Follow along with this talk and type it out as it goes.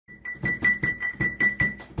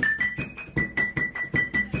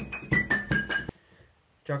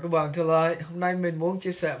Chào các bạn trở lại. Hôm nay mình muốn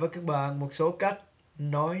chia sẻ với các bạn một số cách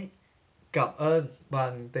nói cảm ơn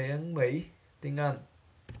bằng tiếng Mỹ, tiếng Anh.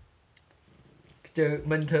 Cái chữ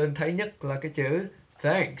mình thường thấy nhất là cái chữ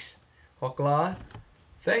thanks, hoặc là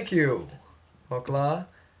thank you, hoặc là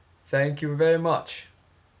thank you very much.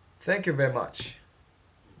 Thank you very much.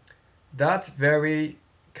 That's very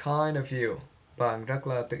kind of you. Bạn rất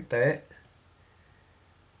là tử tế.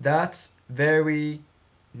 That's very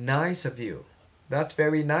nice of you. That's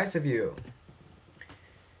very nice of you.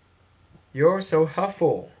 You're so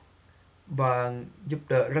helpful. Bạn giúp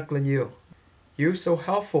đỡ rất là nhiều. You're so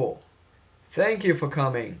helpful. Thank you for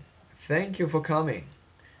coming. Thank you for coming.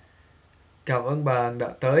 Cảm ơn bạn đã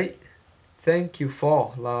tới. Thank you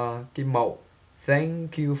for là cái mẫu.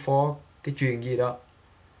 Thank you for cái chuyện gì đó.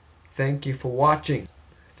 Thank you for watching.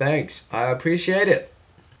 Thanks. I appreciate it.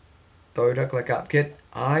 Tôi rất là cảm kích.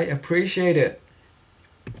 I appreciate it.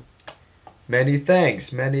 Many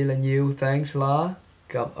thanks. Many là nhiều. Thanks là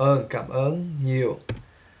cảm ơn nhiều.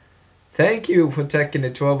 Thank you for taking the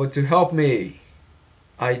trouble to help me.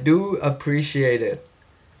 I do appreciate it.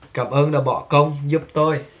 Cảm ơn đã bỏ công giúp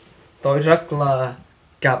tôi. Tôi rất là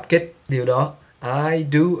cảm kích điều đó. I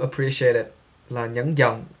do appreciate it là nhấn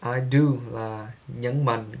giọng. I do là nhấn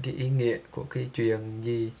mạnh cái ý nghĩa của cái chuyện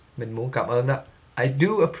gì mình muốn cảm ơn đó. I do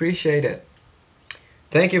appreciate it.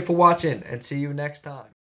 Thank you for watching and see you next time.